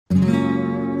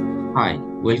High,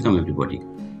 welcome everybody.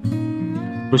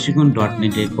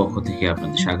 প্রশিক্ষণ.net এর পক্ষ থেকে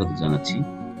আপনাদের স্বাগত জানাচ্ছি।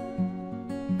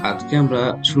 আজকে আমরা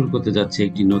শুরু করতে যাচ্ছি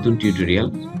একটি নতুন টিউটোরিয়াল,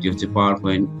 যে হচ্ছে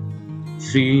PowerPoint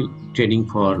free training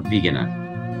for beginner.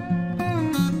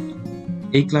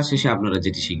 এই ক্লাস শেষে আপনারা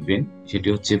যেটি শিখবেন সেটি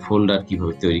হচ্ছে ফোল্ডার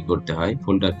কিভাবে তৈরি করতে হয়,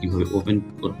 ফোল্ডার কিভাবে ওপেন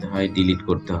করতে হয়, ডিলিট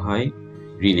করতে হয়,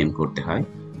 রিনেম করতে হয়।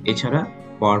 এছাড়া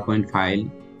PowerPoint ফাইল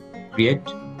ক্রিয়েট,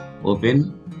 ওপেন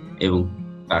এবং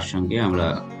তার সঙ্গে আমরা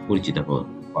পরিচিত হব।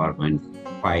 PowerPoint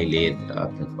ফাইলের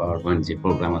অর্থাৎ PowerPoint যে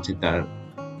প্রোগ্রাম আছে তার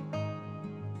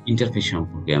ইন্টারফেস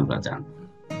সম্পর্কে আমরা জানব।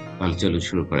 তাহলে চলুন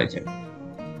শুরু করা যাক।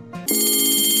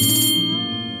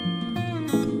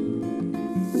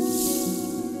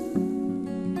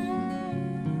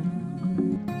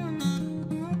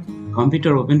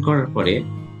 কম্পিউটার ওপেন করার পরে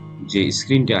যে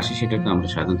স্ক্রিনটি আসে সেটাকে আমরা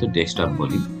সাধারণত ডেস্কটপ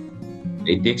বলি।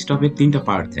 এই ডেস্কটপের তিনটা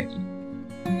পার্ট থাকে।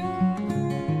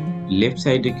 লেফট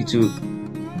সাইডে কিছু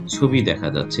ছবি দেখা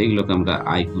যাচ্ছে, এগুলোকে আমরা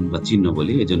আইকন বা চিহ্ন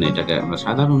বলি, এজন্য এটাকে আমরা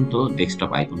সাধারণত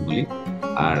ডেস্কটপ আইকন বলি।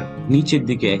 আর নিচের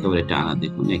দিকে একেবারে টানা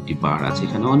দেখুন একটি বার আছে,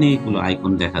 এখানে অনেকগুলো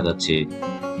আইকন দেখা যাচ্ছে,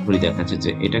 ঘড়ি দেখাচ্ছে,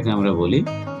 যে এটাকে আমরা বলি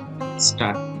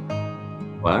স্টার্ট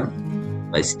বার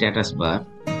বা স্ট্যাটাস বার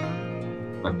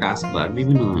বা টাস্ক বার,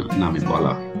 বিভিন্ন নামে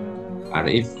বলা হয়। আর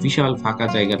এই বিশাল ফাঁকা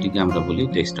জায়গাটিকে আমরা বলি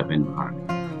ডেস্কটপ এনভায়রনমেন্ট।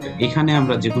 এখানে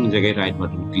আমরা যে কোনো জায়গায় রাইট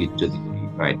বাটন ক্লিক যদি করি,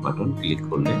 রাইট বাটন ক্লিক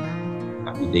করলে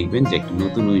আপনি দেখবেন যে একটি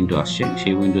নতুন উইন্ডো আসছে।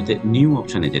 সেই উইন্ডোতে নিউ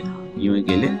অপশনে যেতে হবে। নিউ এ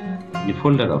গেলে আপনি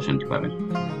ফোল্ডার অপশনটি পাবেন।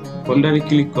 ফোল্ডারে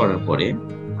ক্লিক করার পরে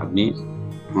আপনি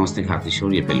মাউস থেকে হাতে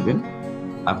সরিয়ে ফেলবেন।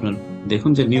 আপনার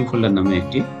দেখুন যে নিউ ফোল্ডার নামে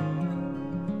একটি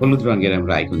হলুদ রঙের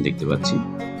আমরা আইকন দেখতে পাচ্ছি।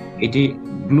 এটি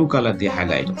ব্লু কালার দিয়ে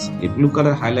হাইলাইট আছে। এই ব্লু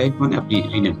কালার হাইলাইট মানে আপনি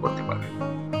রিনেম করতে পারবেন।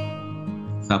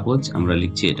 সাপোজ আমরা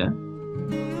লিখছি এটা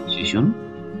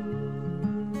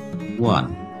Session-01।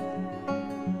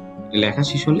 লেখা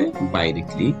শেষ হলে বাইরে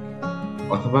ক্লিক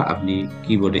অথবা আপনি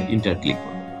কিবোর্ডে এন্টার ক্লিক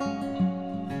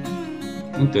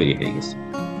করুন, তৈরি হয়ে গেছে।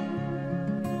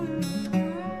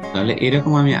 তাহলে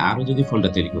এরকম আমি আরো যদি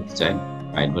ফোল্ডার তৈরি করতে চাই,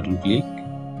 right button click,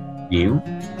 new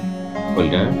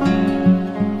folder,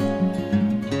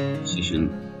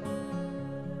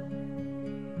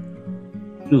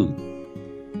 Session-2।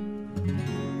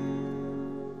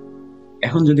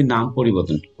 এখন যদি নাম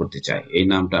পরিবর্তন করতে চাই, এই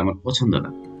নামটা আমার পছন্দ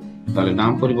না, তাহলে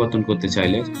নাম পরিবর্তন করতে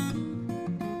চাইলে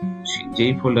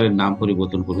যেই ফোল্ডারের নাম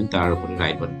পরিবর্তন করবেন তার উপরে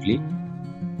রাইট বাটন ক্লিক।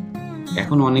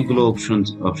 এখন অনেকগুলো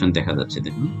অপশন দেখা যাচ্ছে,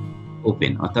 দেখুন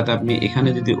ওপেন, অর্থাৎ আপনি এখানে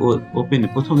যদি ওপেন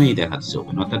প্রথমেই দেখাচ্ছে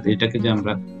ওপেন, অর্থাৎ এটাকে যে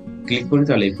আমরা ক্লিক করি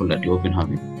তাহলে এই ফোল্ডারটি ওপেন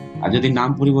হবে। আর যদি নাম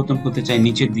পরিবর্তন করতে চাই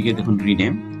নিচের দিকে দেখুন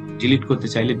রিনেম, ডিলিট করতে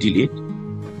চাইলে ডিলিট,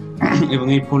 এবং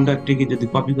এই ফোল্ডারটিকে যদি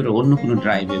কপি করে অন্য কোনো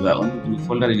ড্রাইভে বা অন্য কোনো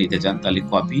ফোল্ডারে নিতে চান তাহলে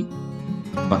কপি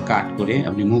বা কাট করে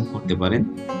আপনি মুভ করতে পারেন,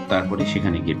 তারপরে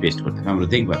সেখানে গিয়ে পেস্ট করতে হবে। আমরা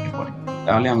দেখবো একটু পরে।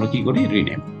 তাহলে আমরা কি করি,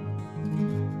 রিনেম,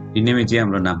 রিনেমে যে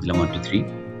আমরা নাম দিলাম 1 2 3।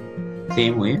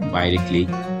 সেম ওয়ে বাইরে ক্লিক,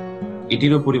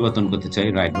 এটিরও পরিবর্তন করতে চাই,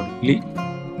 রাইট বাটন ক্লিক,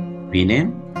 রিনেম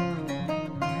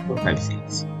 4 5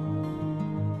 6,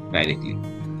 বাইরে ক্লিক।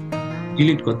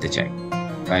 ডিলিট করতে চাই,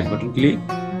 রাইট বাটন ক্লিক,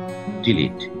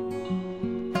 ডিলিট।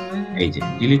 এই যে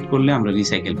ডিলিট করলে আমরা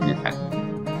রিসাইকেল বিনে থাকবো।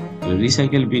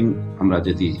 রিসাইকেল বিন আমরা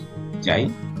যদি চাই,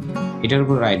 এটার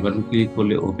উপর রাইট বাটন ক্লিক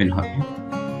করলে ওপেন হবে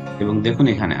এবং দেখুন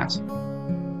এখানে আছে।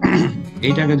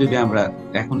 এইটাকে যদি আমরা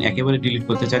এখন একেবারে ডিলিট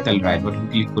করতে চাই তাহলে রাইট বাটন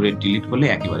ক্লিক করে ডিলিট করলে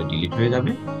একেবারে ডিলিট হয়ে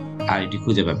যাবে, আর এটি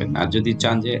খুঁজে পাবেন না। আর যদি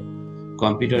চান যে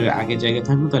কম্পিউটারের আগের জায়গায়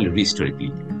থাকবে তাহলে রিস্টোরে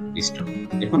ক্লিক করবেন, রিস্টোর।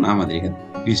 দেখুন আমাদের এখানে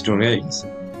রিস্টোর হয়ে গেছে।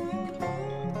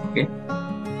 ওকে,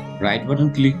 রাইট বাটন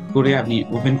ক্লিক করে আপনি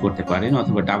ওপেন করতে পারেন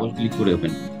অথবা ডাবল ক্লিক করে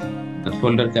ওপেন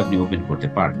ফোল্ডারকে আপনি ওপেন করতে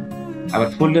পারবেন। আবার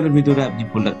ফোল্ডারের ভিতরে আপনি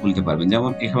ফোল্ডার খুলতে পারবেন।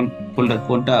 যেমন এখন ফোল্ডার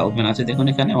কোনটা ওপেন আছে দেখুন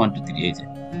এখানে 1 2 3, এই যে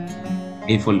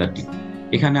এই ফোল্ডারটি।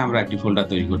 এখানে আমরা একটি ফোল্ডার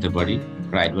তৈরি করতে পারি,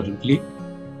 right button click,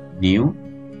 new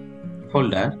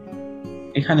folder.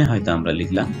 এখানে হয়তো আমরা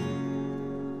লিখলাম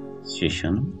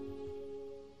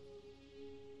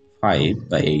Session-5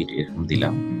 বা 8 এরকম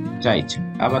দিলাম, যা ইচ্ছা।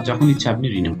 আবার যখন ইচ্ছা আপনি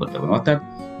রিনেম করতে পারেন। অর্থাৎ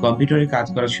কম্পিউটারে কাজ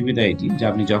করার সুবিধা এটি যে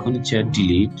আপনি যখন ইচ্ছা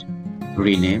ডিলিট,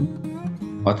 রিনেম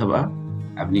অথবা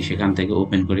আপনি সেখান থেকে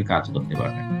ওপেন করে কাজ করতে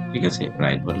পারবেন। ঠিক আছে,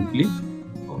 রাইট বাটন ক্লিক,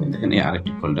 ওপেন। দেখেন এই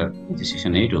আরেকটি ফোল্ডার, এই যে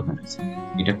Session-8 ওপেন হয়েছে।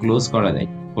 এটা ক্লোজ করা যায়,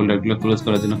 ফোল্ডারগুলো ক্লোজ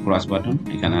করার জন্য ক্রস বাটন,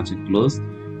 এখানে আছে ক্লোজ।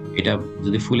 এটা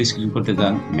যদি ফুল স্ক্রিন করতে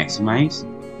চান ম্যাক্সিমাইজ,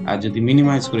 আর যদি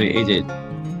মিনিমাইজ করে এই যে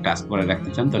টাস্ক বারে রাখতে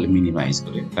চান তাহলে মিনিমাইজ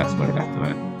করে টাস্ক বারে রাখতে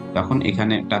পারেন। তখন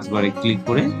এখানে টাস্ক বারে ক্লিক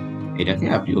করে এটাকে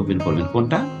আপনি ওপেন করবেন।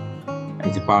 কোনটা,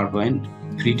 এই যে PowerPoint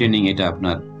ফ্রি ট্রেনিং, এটা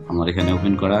আমার এখানে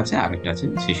ওপেন করা আছে। আরেকটা আছে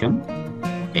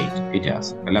Session-8, এটা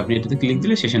আছে। তাহলে আপনি এটাতে ক্লিক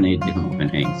দিলে Session-8 দেখুন ওপেন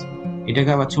হয়ে গেছে। এটাকে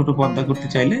আবার ছোট পর্দা করতে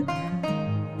চাইলে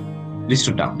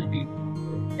রিস্টোর ডাউনে ক্লিক,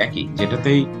 একই,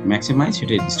 যেটাতেই ম্যাক্সিমাইজ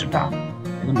সেটা রেজিস্টার ডাউন,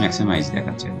 এখন ম্যাক্সিমাইজ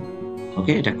দেখাচ্ছে।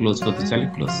 ওকে, এটা ক্লোজ করতে চাইলে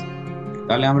ক্লোজ।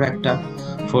 তাহলে আমরা একটা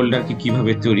ফোল্ডারকে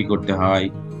কিভাবে তৈরি করতে হয়,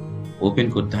 ওপেন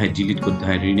করতে হয়, ডিলিট করতে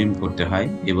হয়, রিনেম করতে হয়,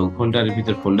 এবং ফোল্ডারের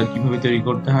ভিতর ফোল্ডার কিভাবে তৈরি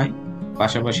করতে হয়,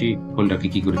 পাশাপাশি ফোল্ডারকে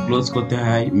কি করে ক্লোজ করতে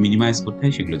হয়, মিনিমাইজ করতে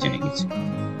হয়, সেগুলো জেনে গেছি।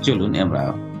 চলুন আমরা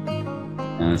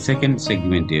সেকেন্ড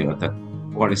সেগমেন্টে অর্থাৎ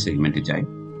পরের সেগমেন্টে যাই।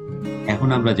 এখন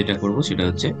আমরা যেটা করব সেটা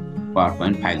হচ্ছে পাওয়ার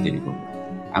পয়েন্ট ফাইল তৈরি করব।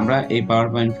 আমরা এই পাওয়ার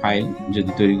পয়েন্ট ফাইল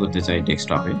যদি তৈরি করতে চাই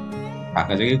ডেস্কটপে,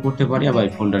 ফাঁকা জায়গায় করতে পারি, আবার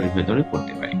ফোল্ডারের ভেতরে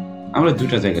করতে পারি। আমরা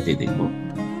দুটো জায়গাতেই দেখব।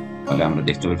 তাহলে আমরা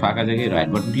ডেস্কটপের ফাঁকা জায়গায় রাইট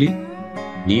বাটন ক্লিক,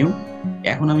 নিউ।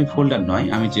 এখন আমি ফোল্ডার নয়,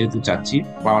 আমি যেহেতু চাচ্ছি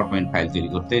পাওয়ার পয়েন্ট ফাইল তৈরি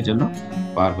করতে, এই জন্য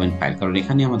পাওয়ার পয়েন্ট ফাইল, কারণ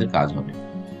এখানেই আমাদের কাজ হবে।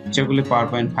 সেগুলো পাওয়ার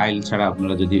পয়েন্ট ফাইল ছাড়া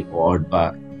আপনারা যদি ওয়ার্ড বা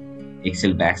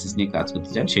এক্সেল বা অ্যাক্সেস নিয়ে কাজ করতে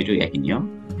চান, সেটাই একই নিয়ম।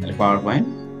 তাহলে পাওয়ার পয়েন্ট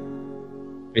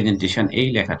প্রেজেন্টেশন এই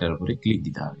লেখাটার উপরে ক্লিক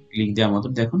দিতে হবে। ক্লিক দেওয়ার মতো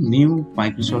দেখুন new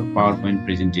Microsoft power point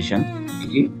presentation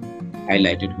এটি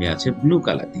হাইলাইটেড হয়ে আছে ব্লু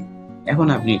কালার দিয়ে। এখন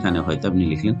আপনি এখানে হয়তো আপনি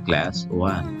লিখলেন ক্লাস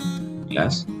 1,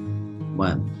 ক্লাস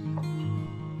 1।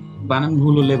 বানান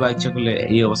ভুল হলে বা ইচ্ছা করলে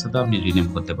এই অবস্থাতে আপনি রিনেম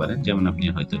করতে পারেন। যেমন আপনি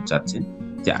হয়তো চাচ্ছেন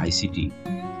যে আইসিটি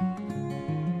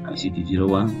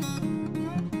 01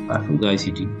 বা শুধু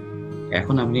আইসিটি।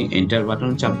 এখন আপনি এন্টার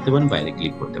বাটন চাপতে পারেন, বাইরে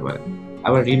ক্লিক করতে পারেন।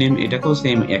 আবার রিনেম, এটাকেও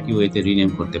সেম একই ওয়েতে রিনেম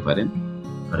করতে পারেন।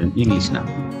 ধরেন ইংলিশ না,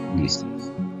 ইংলিশ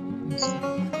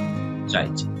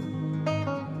চাইছে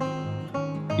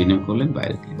রিনেম করলেন,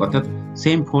 বাইরে ক্লিক। অর্থাৎ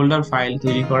সেম ফোল্ডার ফাইল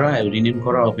তৈরি করা, রিনেম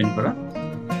করা, ওপেন করা,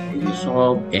 এগুলো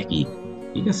সব একই।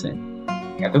 ঠিক আছে,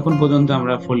 এতক্ষণ পর্যন্ত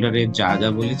আমরা ফোল্ডারে যা যা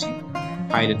বলেছি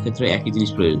ফাইলের ক্ষেত্রে একই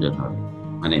জিনিস প্রয়োজন হবে,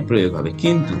 মানে প্রয়োগ হবে।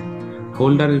 কিন্তু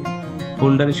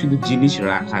ফোল্ডারে শুধু জিনিস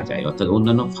রাখা যায়, অর্থাৎ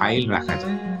অন্যান্য ফাইল রাখা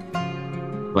যায়,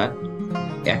 বাট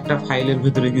একটা ফাইলের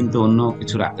ভিতরে কিন্তু অন্য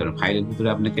কিছু রাখতে হবে। ফাইলের ভিতরে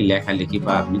আপনাকে লেখালেখি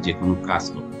বা আপনি যে কোনো কাজ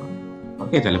করতে পারেন।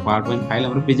 ওকে, তাহলে পাওয়ার পয়েন্ট ফাইল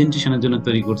আমরা প্রেজেন্টেশনের জন্য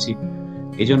তৈরি করছি,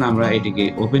 এই জন্য আমরা এটিকে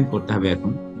ওপেন করতে হবে।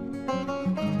 এখন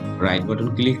রাইট বাটন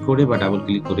ক্লিক করে বা ডাবল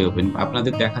ক্লিক করে ওপেন,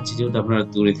 আপনাদের দেখাচ্ছি যেহেতু আপনারা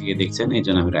দূরে থেকে দেখছেন, এই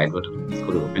জন্য আমি রাইট বাটন ক্লিক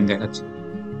করে ওপেন দেখাচ্ছি।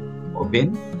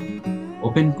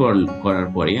 ওপেন করার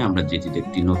পরে আমরা যেটি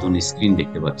একটি নতুন স্ক্রিন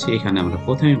দেখতে পাচ্ছি। এখানে আমরা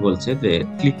প্রথমেই বলছে যে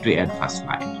click to add first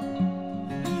slide,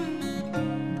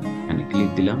 এখানে ক্লিক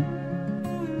দিলাম,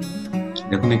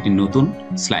 দেখুন একটি নতুন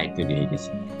স্লাইড তৈরি হয়ে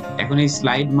গেছে। এখন এই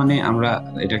স্লাইড মানে আমরা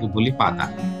এটাকে বলি পাতা,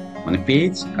 মানে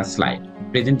পেজ আর স্লাইড।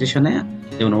 প্রেজেন্টেশনে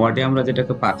যেমন ওয়ার্ডে আমরা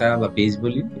যেটাকে পাতা বা পেজ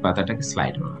বলি, পাতাটাকে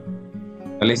স্লাইড বলা।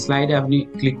 তাহলে স্লাইডে আপনি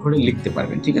ক্লিক করে লিখতে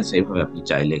পারবেন। ঠিক আছে, এইভাবে আপনি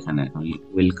চাইলে এখানে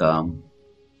ওয়েলকাম।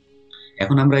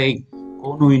 এখন আমরা এই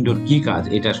কোন উইন্ডোর কি কাজ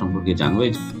এটা সম্পর্কে জানবো।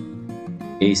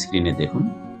 এই স্ক্রিনে দেখুন,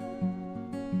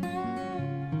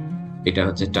 এটা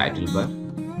হচ্ছে টাইটেল বার,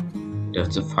 এটা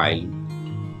হচ্ছে ফাইল,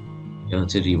 এটা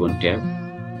হচ্ছে ribbon tab,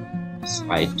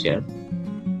 slide tab,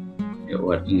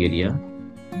 working area,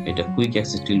 এটা quick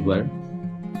access toolbar,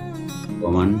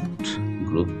 command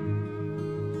group,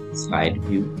 slide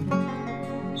view,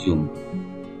 zoom,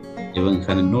 এবং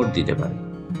এখানে নোট দিতে পারে।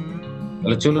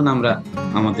 তাহলে চলুন আমরা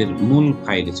আমাদের মূল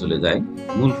ফাইলে চলে যাই।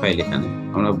 মূল ফাইল এখানে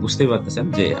আমরা বুঝতে পারতেছেন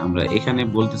যে আমরা এখানে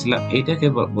বলতেছিলাম, এইটাকে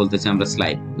বলতেছি আমরা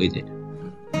স্লাইড। ওই যে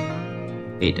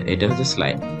এটা হচ্ছে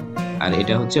স্লাইড, আর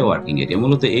এটা হচ্ছে ওয়ার্কিং এরিয়া।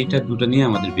 মূলত এইটা দুটো নিয়ে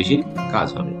আমাদের বেশি কাজ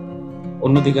হবে।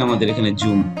 অন্যদিকে আমাদের এখানে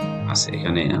জুম আছে,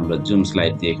 এখানে আমরা জুম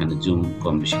স্লাইড দিয়ে এখানে জুম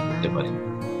কম বেশি করতে পারি।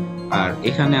 আর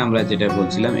এখানে আমরা যেটা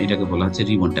বলছিলাম এটাকে বলা হচ্ছে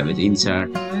রিবন ট্যাবে, insert,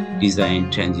 design,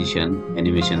 transition,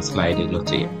 animation, slide, এগুলো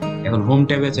হচ্ছে। এখন হোম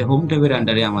ট্যাবে আছে, হোম ট্যাবের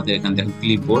আন্ডারে আমাদের এখানে দেখুন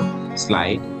ক্লিপবোর্ড,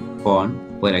 স্লাইড, ফন্ট,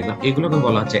 প্যারাগ্রাফ, এগুলোকে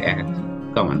বলা হচ্ছে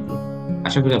কমান্ড গ্রুপ।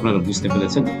 আশা করি আপনারা বুঝতে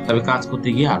পেরেছেন, তবে কাজ করতে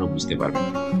গিয়ে আরো বুঝতে পারবেন।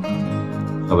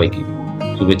 সবাইকে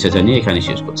শুভেচ্ছা জানিয়ে এখানে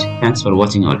শেষ করছি। Thanks for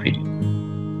watching hour video.